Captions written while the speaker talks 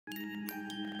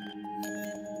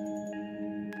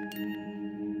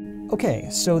Okay,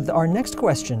 so our next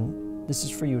question, this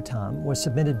is for you, Tom, was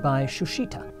submitted by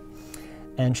Shushita.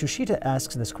 And Shushita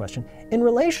asks this question: in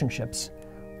relationships,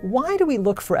 why do we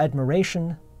look for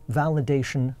admiration,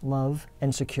 validation, love,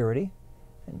 and security?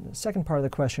 And the second part of the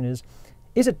question is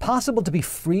it possible to be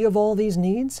free of all these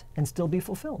needs and still be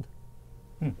fulfilled?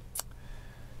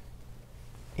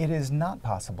 It is not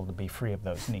possible to be free of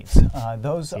those needs.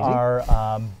 Those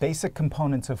are basic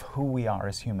components of who we are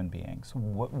as human beings.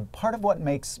 Part of what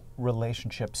makes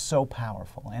relationships so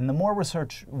powerful, and the more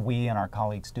research we and our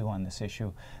colleagues do on this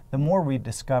issue, the more we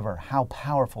discover how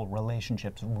powerful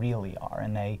relationships really are.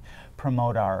 And they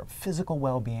promote our physical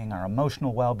well-being, our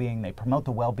emotional well-being, they promote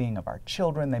the well-being of our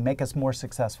children, they make us more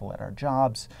successful at our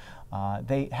jobs.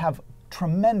 They have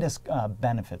tremendous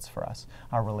benefits for us,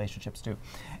 our relationships do.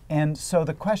 And so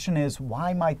the question is,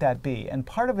 why might that be? And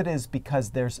part of it is because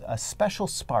there's a special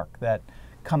spark that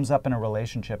comes up in a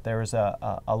relationship. There is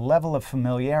a level of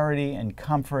familiarity and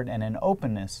comfort and an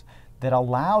openness that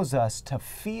allows us to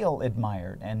feel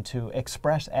admired and to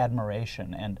express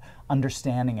admiration and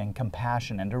understanding and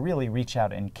compassion and to really reach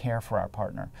out and care for our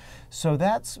partner. So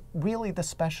that's really the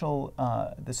special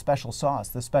sauce,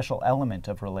 the special element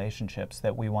of relationships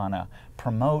that we want to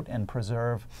promote and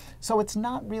preserve. So it's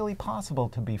not really possible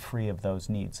to be free of those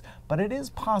needs, but it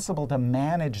is possible to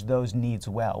manage those needs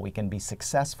well. We can be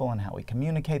successful in how we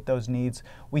communicate those needs.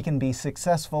 We can be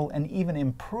successful and even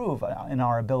improve in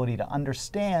our ability to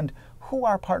understand who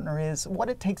our partner is, what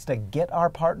it takes to get our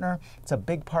partner. It's a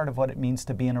big part of what it means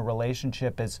to be in a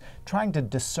relationship, is trying to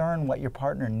discern what your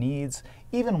partner needs,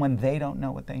 even when they don't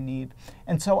know what they need.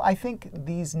 And so I think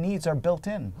these needs are built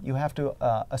in. You have to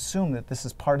assume that this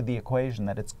is part of the equation,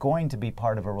 that it's going to be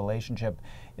part of a relationship.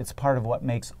 It's part of what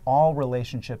makes all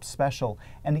relationships special,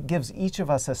 and it gives each of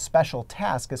us a special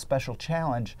task, a special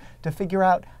challenge to figure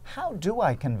out, how do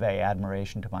I convey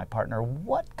admiration to my partner?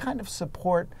 What kind of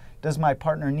support does my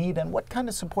partner need, and what kind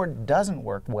of support doesn't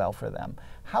work well for them?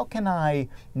 How can I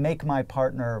make my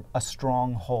partner a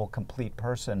strong, whole, complete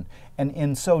person, and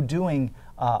in so doing,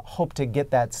 hope to get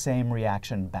that same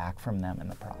reaction back from them in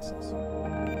the process?